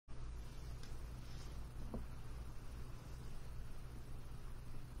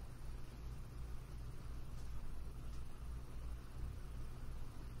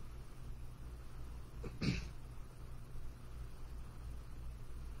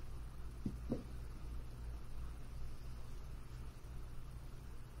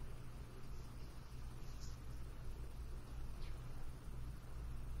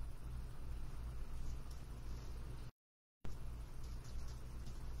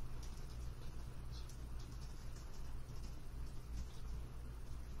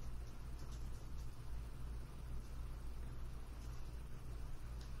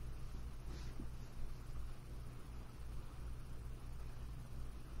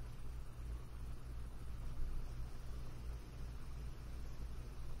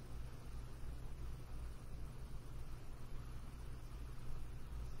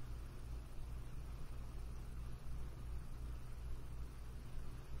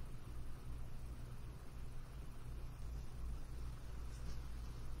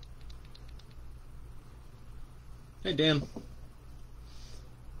Hey Dan, I'm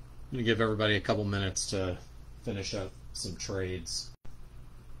going to give everybody a couple minutes to finish up some trades.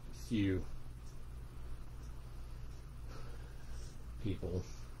 A few people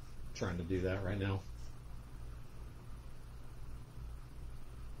trying to do that right now.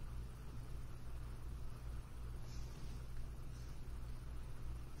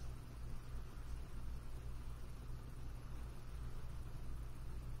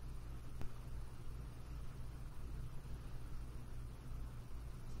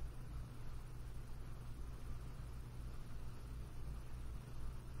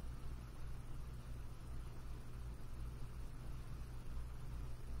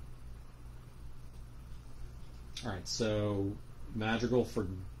 All right, so Madrigal for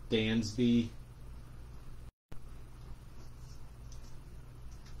Dansby.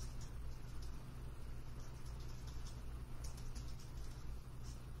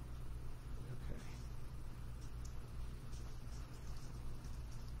 Okay.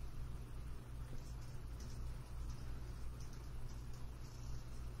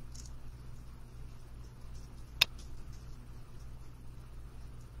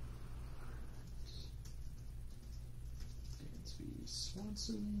 Dansby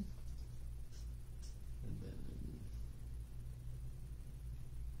Swanson. And then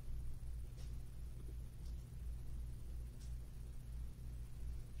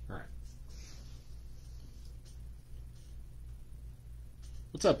all right.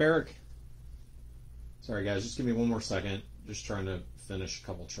 What's up, Eric? Sorry, guys, just give me one more second. Just trying to finish a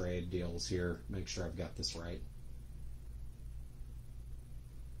couple trade deals here. Make sure I've got this right.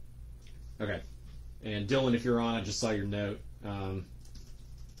 Okay. And Dylan, if you're on, I just saw your note.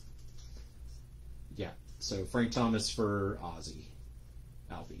 Yeah. So Frank Thomas for Ozzy.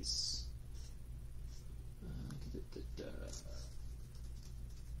 Albies.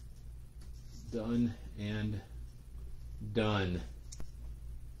 Done and done.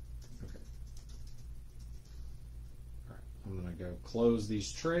 Okay. All right. I'm going to go close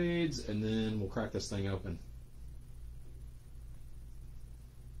these trades, and then we'll crack this thing open.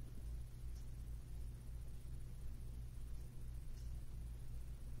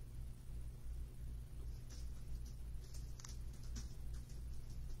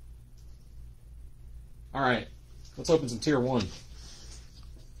 All right, let's open some tier 1.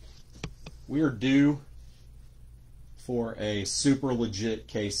 We are due for a super legit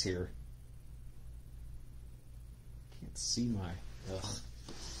case here. Can't see my... Ugh.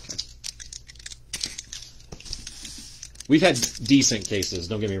 Okay. We've had decent cases,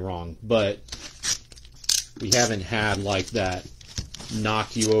 don't get me wrong, but we haven't had like that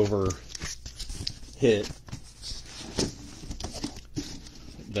knock you over hit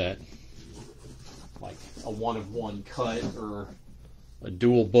that like a 1-of-1 cut or a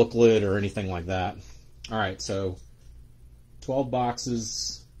dual booklet or anything like that. All right, so 12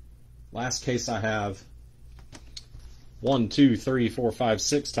 boxes. Last case I have 1, 2, 3, 4, 5,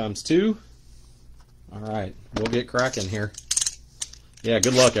 6 times 2. All right, we'll get cracking here. Yeah,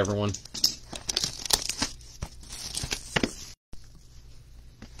 good luck, everyone.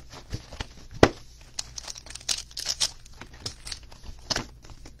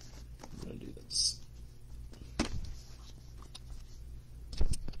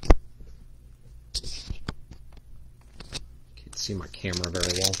 See my camera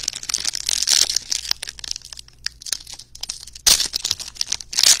very well.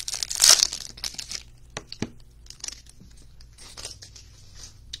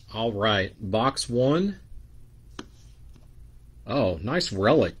 All right, box 1. Oh, nice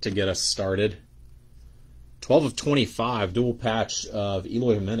relic to get us started. 12 of 25, dual patch of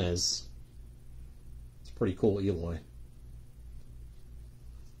Eloy Jimenez. It's pretty cool, Eloy.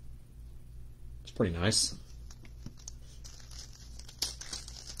 It's pretty nice.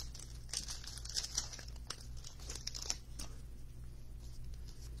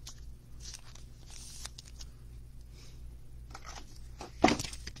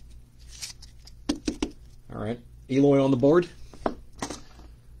 All right, Eloy on the board.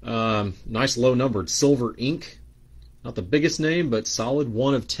 Nice low numbered Silver Ink. Not the biggest name, but solid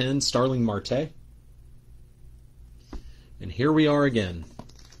 1 of 10 Starling Marte. And here we are again.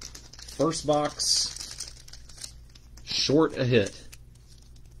 First box, short a hit.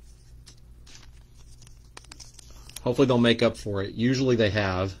 Hopefully they'll make up for it. Usually they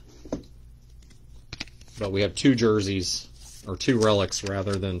have. But we have 2 jerseys, or 2 relics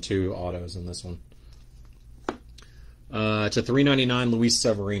rather than 2 autos in this one. It's a $3.99 Luis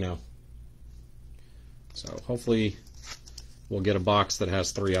Severino. So hopefully we'll get a box that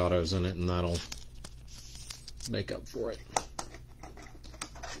has 3 autos in it, and that'll make up for it.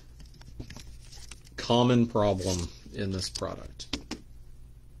 common problem in this product.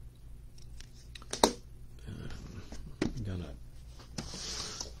 I'm gonna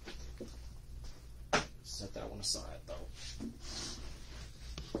set that one aside, though.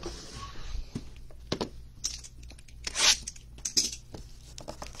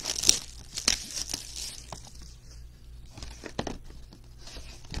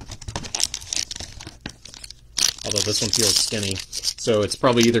 Although this one feels skinny, so it's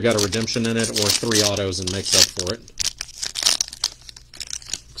probably either got a redemption in it or 3 autos and makes up for it.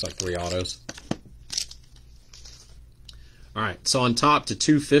 Looks like 3 autos. Alright, so on top to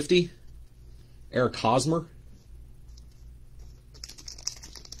 250, Eric Hosmer.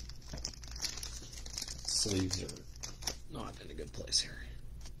 Sleeves are not in a good place here.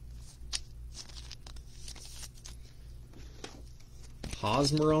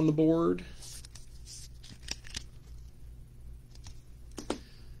 Hosmer on the board.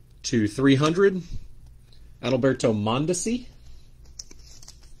 To 300, Adalberto Mondesi.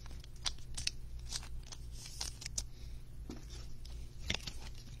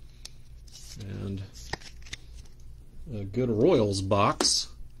 And a good Royals box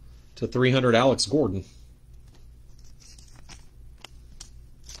to 300, Alex Gordon.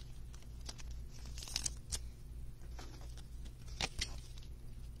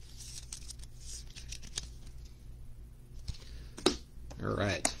 All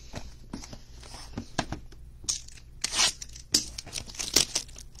right.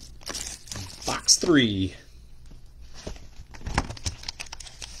 Box 3.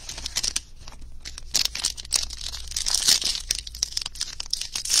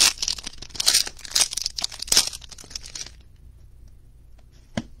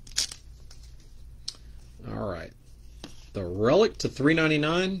 All right. The Relic to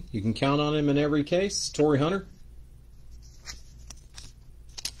 399. You can count on him in every case. Torrey Hunter.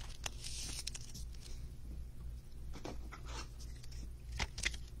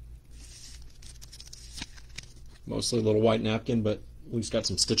 Mostly a little white napkin, but at least got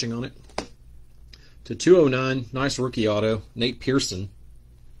some stitching on it. To 209, nice rookie auto, Nate Pearson.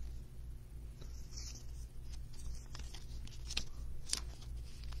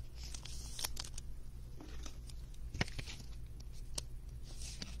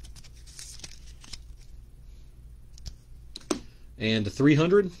 And to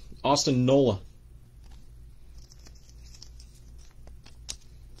 300, Austin Nola.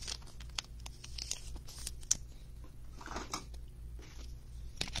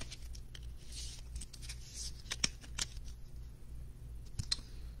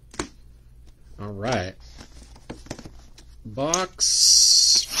 All right.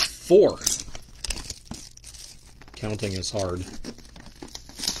 Box 4. Counting is hard.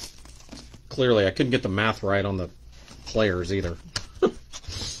 Clearly, I couldn't get the math right on the players either.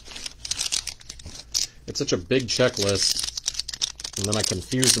 It's such a big checklist, and then I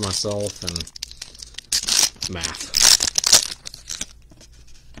confused myself and math.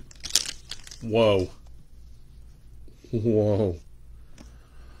 Whoa. Whoa.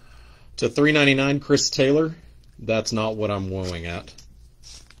 To 399, Chris Taylor. That's not what I'm wooing at.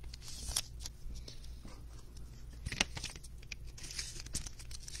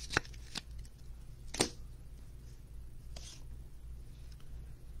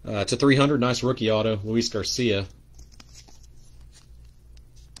 To 300, nice rookie auto, Luis Garcia.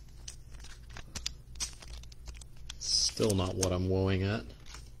 Still not what I'm wooing at.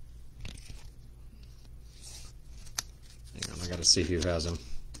 Hang on, I gotta see who has him.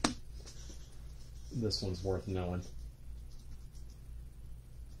 This one's worth knowing.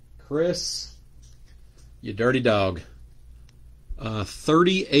 Chris, you dirty dog.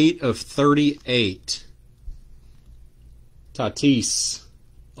 38 of 38. Tatis,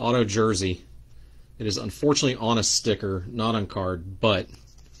 auto jersey. It is unfortunately on a sticker, not on card, but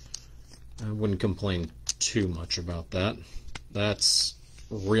I wouldn't complain too much about that. That's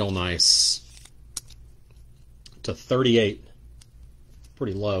real nice. To 38.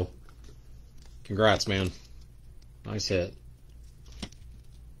 Pretty low. Congrats, man. Nice hit.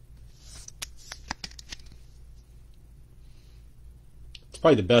 It's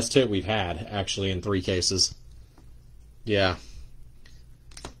probably the best hit we've had, actually, in 3 cases. Yeah.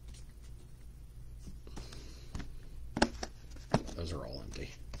 Those are all empty.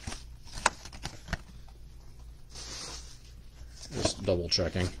 Just double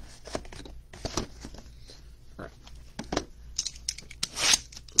checking. All right.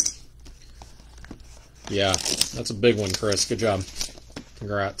 Yeah, that's a big one, Chris. Good job.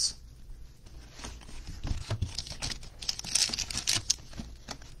 Congrats.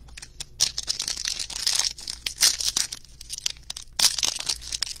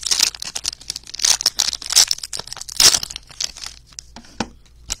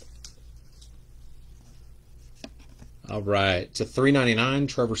 All right, to $3.99,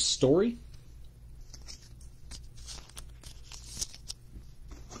 Trevor Story.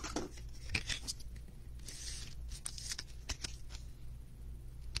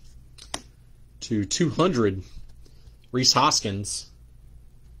 To 200, Rhys Hoskins.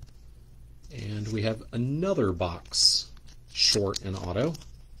 And we have another box, short and auto.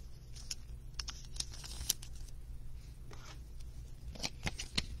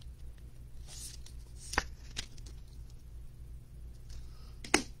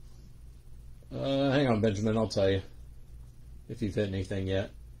 Hang on, Benjamin, I'll tell you if you've hit anything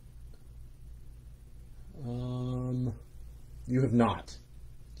yet. You have not.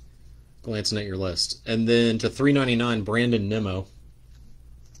 Glancing at your list. And then to $3.99, Brandon Nimmo.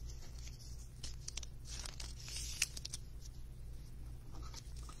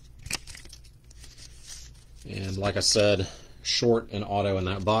 And like I said, short and auto in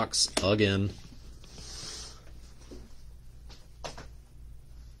that box again.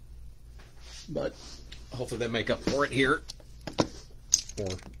 But hopefully they make up for it here or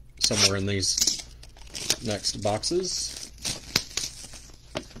somewhere in these next boxes.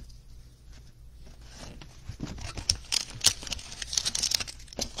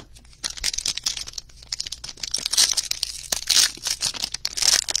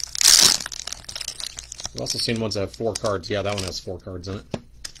 I've also seen ones that have 4 cards. Yeah, that one has 4 cards in it.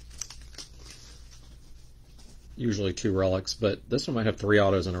 Usually 2 relics, but this one might have 3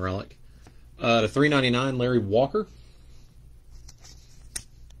 autos and a relic. To $3.99, Larry Walker.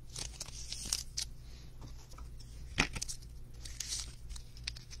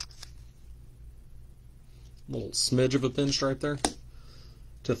 Little smidge of a pinstripe there.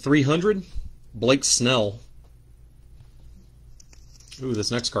 To $300, Blake Snell. Ooh,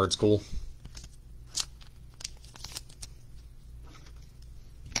 this next card's cool.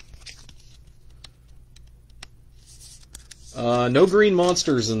 No green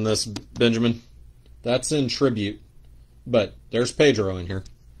monsters in this, Benjamin. That's in tribute. But there's Pedro in here.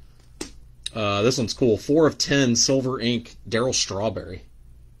 This one's cool. 4 of 10, silver ink, Darryl Strawberry.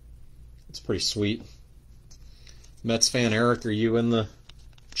 It's pretty sweet. Mets fan Eric, are you in the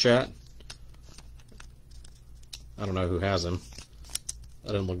chat? I don't know who has him.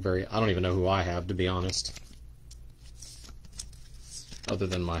 That doesn't look very... I don't even know who I have, to be honest. Other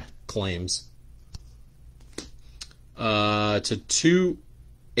than my claims. To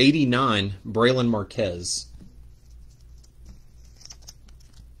 $2.89, Braylon Marquez.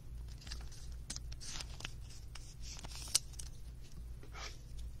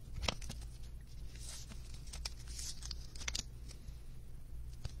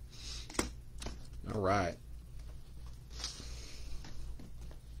 All right.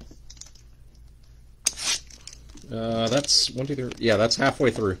 That's 1, 2, 3. Yeah, that's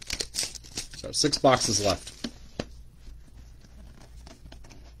halfway through. So 6 boxes left.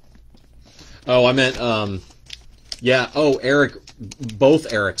 Oh, I meant, yeah, oh, Eric, both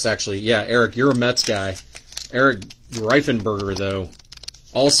Erics, actually. Yeah, Eric, you're a Mets guy. Eric Reifenberger, though,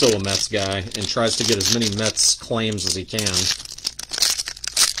 also a Mets guy, and tries to get as many Mets claims as he can.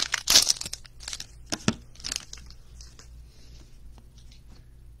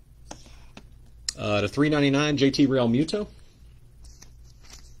 To $3.99, JT Realmuto.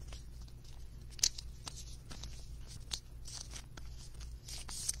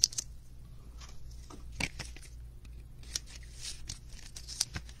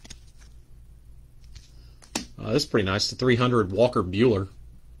 This is pretty nice. To $300, Walker Buehler.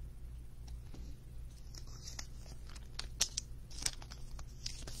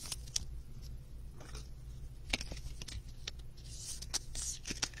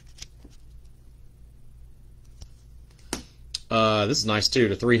 This is nice too.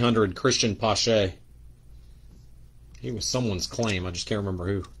 To $300, Christian Pache. He was someone's claim. I just can't remember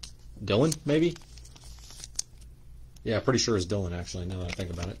who. Dylan, maybe? Yeah, pretty sure it's Dylan, actually, now that I think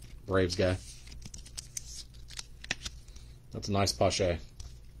about it. Braves guy. That's a nice Pache.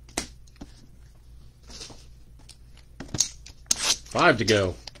 5 to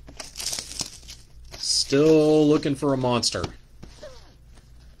go. Still looking for a monster.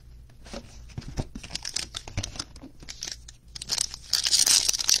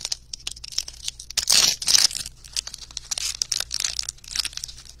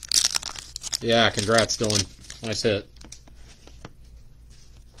 Yeah, congrats, Dylan. Nice hit.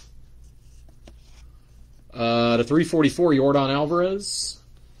 To $344, Yordan Alvarez.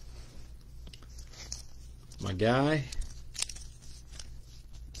 My guy.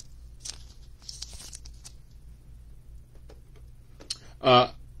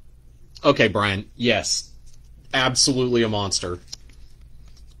 Okay, Brian. Yes. Absolutely a monster.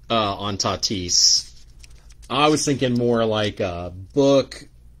 On Tatis. I was thinking more like a book,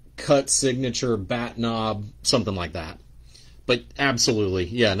 cut signature, bat knob, something like that. But absolutely,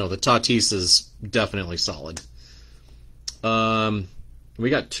 yeah, no, the Tatis is definitely solid. We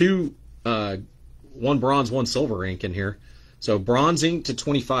got two, one bronze, one silver ink in here. So bronze ink to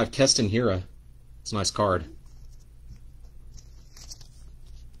 25, Keston Hiura. It's a nice card.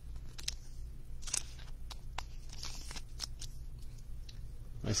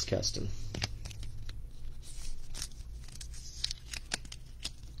 Nice Keston.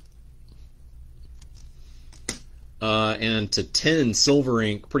 And to 10, silver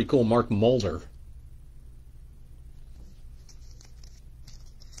ink, pretty cool, Mark Mulder.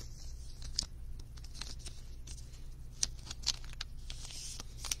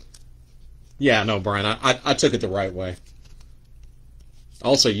 Yeah, no, Brian, I took it the right way.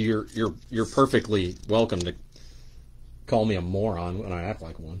 Also, you're perfectly welcome to call me a moron when I act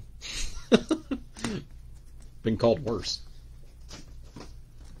like one. Been called worse.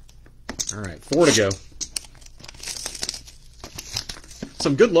 All right, 4 to go.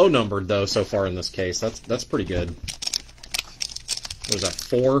 Some good low numbered though so far in this case. That's pretty good. What was that?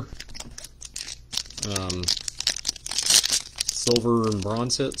 4 silver and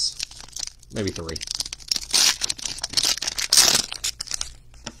bronze hits, maybe 3.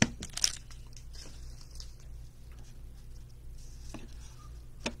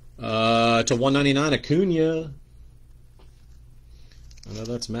 To 199, Acuna. I know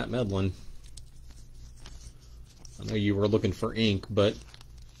that's Matt Medlin. I know you were looking for ink, but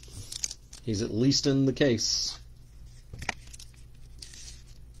he's at least in the case.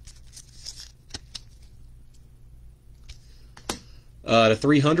 To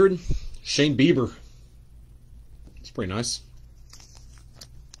 300, Shane Bieber. It's pretty nice.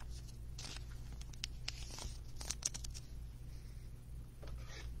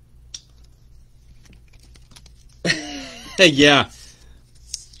 Hey, yeah.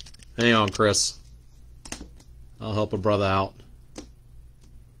 Hang on, Chris. I'll help a brother out.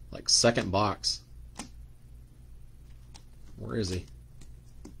 Like second box. Where is he?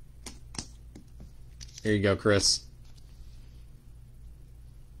 Here you go, Chris.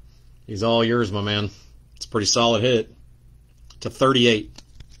 He's all yours, my man. It's a pretty solid hit. To 38.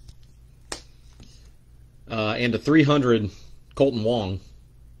 And to 300, Colton Wong.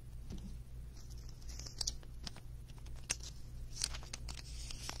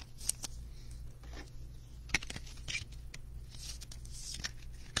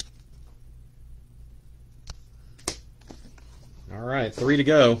 All right, 3 to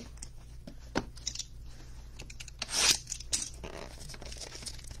go.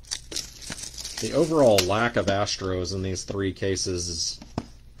 The overall lack of Astros in these 3 cases is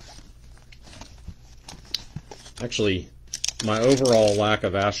actually my overall lack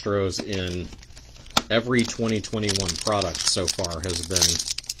of Astros in every 2021 product so far has been,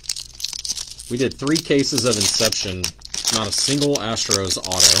 we did 3 cases of Inception, not a single Astros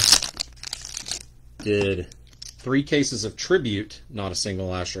auto. Did 3 cases of Tribute, not a single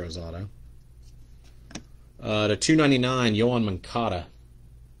Astros auto. To 299, Yohan Moncada.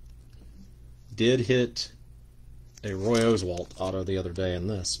 Did hit a Roy Oswalt auto the other day in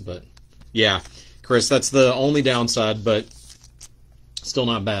this, but yeah, Chris, that's the only downside, but still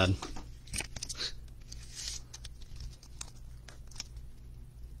not bad.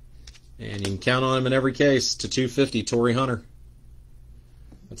 And you can count on him in every case. To 250, Torrey Hunter.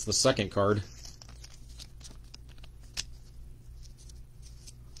 That's the second card.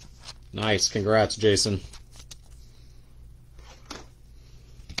 Nice. Congrats, Jason.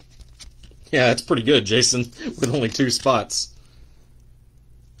 Yeah, that's pretty good, Jason, with only 2 spots.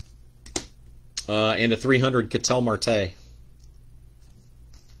 And a 300, Ketel Marte. I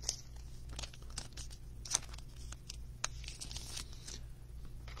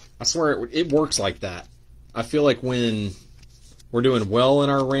swear it works like that. I feel like when we're doing well in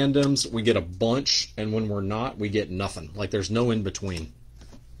our randoms, we get a bunch, and when we're not, we get nothing. Like there's no in between.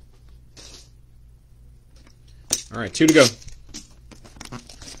 All right, 2 to go.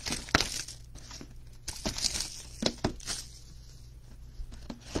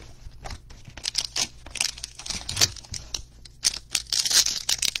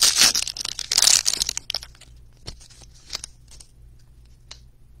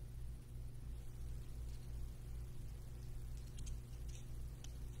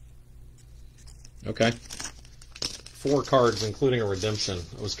 Okay. 4 cards, including a redemption.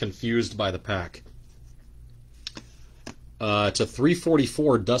 I was confused by the pack. To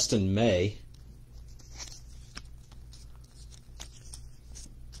 344, Dustin May.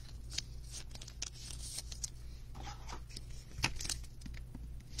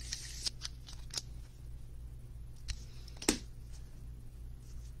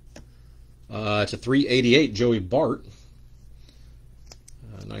 To 388, Joey Bart.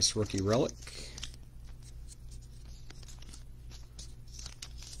 Nice rookie relic.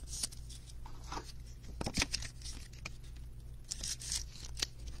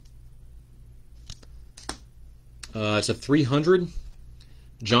 To 300,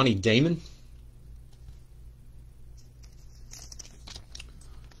 Johnny Damon.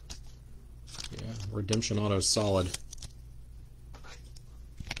 Yeah, redemption auto solid.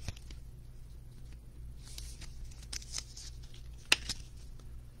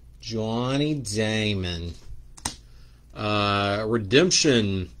 Johnny Damon.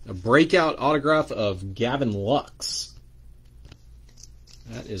 Redemption, a breakout autograph of Gavin Lux.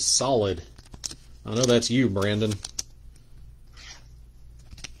 That is solid. I know that's you, Brandon.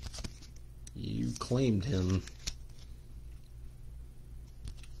 You claimed him.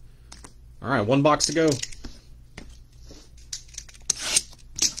 All right, one box to go.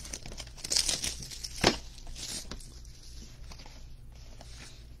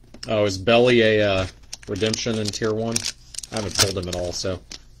 Oh, is Belly a redemption in Tier 1? I haven't pulled him at all, so.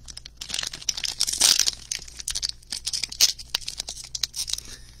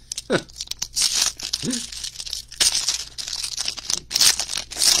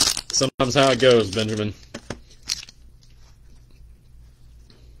 Sometimes how it goes, Benjamin.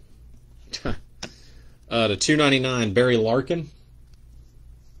 To 299, Barry Larkin.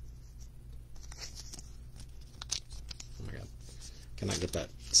 Oh my God. Cannot get that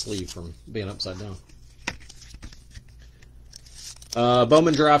sleeve from being upside down.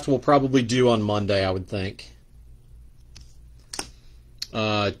 Bowman draft will probably do on Monday, I would think.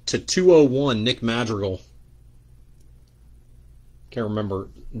 To 201, Nick Madrigal. Can't remember.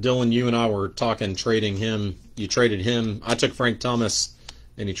 Dylan, you and I were talking, trading him. You traded him. I took Frank Thomas,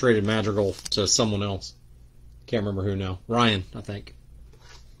 and he traded Madrigal to someone else. Can't remember who now. Ryan, I think.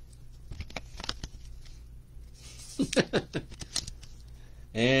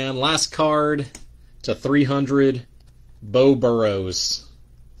 And last card to 300, Beau Burrows.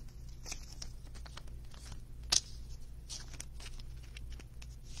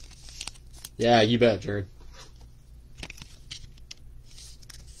 Yeah, you bet, Jared.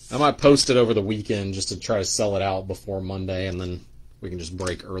 I might post it over the weekend just to try to sell it out before Monday, and then we can just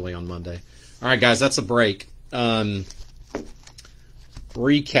break early on Monday. All right, guys, that's a break.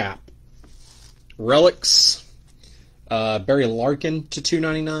 Recap. Relics. Barry Larkin to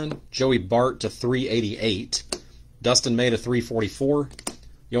 299. Joey Bart to 388. Dustin May to 344.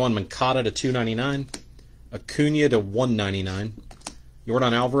 Yohan Moncada to 299. Acuna to 199.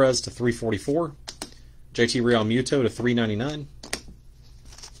 Yordan Alvarez to 344. JT Realmuto to 399.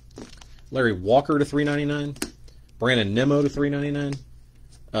 Larry Walker to 399. Brandon Nimmo to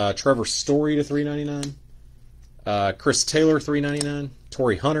 399. Trevor Story to 399. Chris Taylor 399.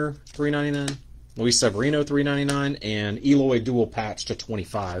 Torrey Hunter 399. Luis Severino 399. And Eloy dual patch to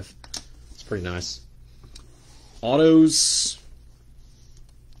 25. It's pretty nice. Autos.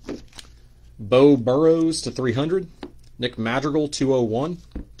 Beau Burrows to 300. Nick Madrigal 201.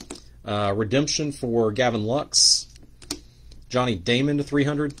 Redemption for Gavin Lux. Johnny Damon to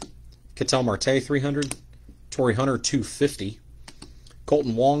 300. Ketel Marte 300. Torrey Hunter 250.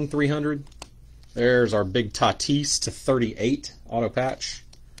 Colton Wong 300. There's our big Tatis to 38 auto patch.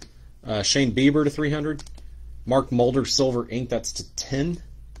 Shane Bieber to 300. Mark Mulder silver ink, that's to 10.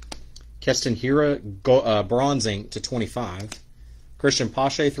 Keston Hiura bronze ink to 25. Christian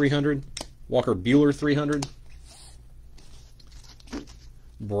Pache 300. Walker Buehler 300.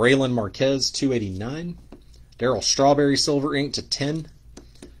 Braylon Marquez 289. Darryl Strawberry silver ink to 10.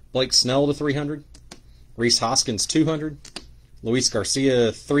 Blake Snell to 300. Rhys Hoskins 200. Luis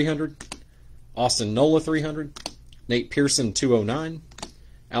Garcia 300. Austin Nola 300. Nate Pearson 209.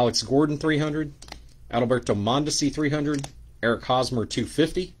 Alex Gordon 300. Adalberto Mondesi 300. Eric Hosmer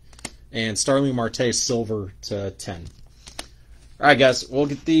 250. And Starling Marte silver to 10. All right, guys, we'll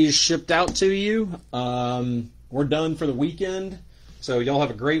get these shipped out to you. We're done for the weekend. So y'all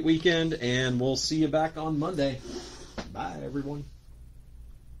have a great weekend, and we'll see you back on Monday. Bye, everyone.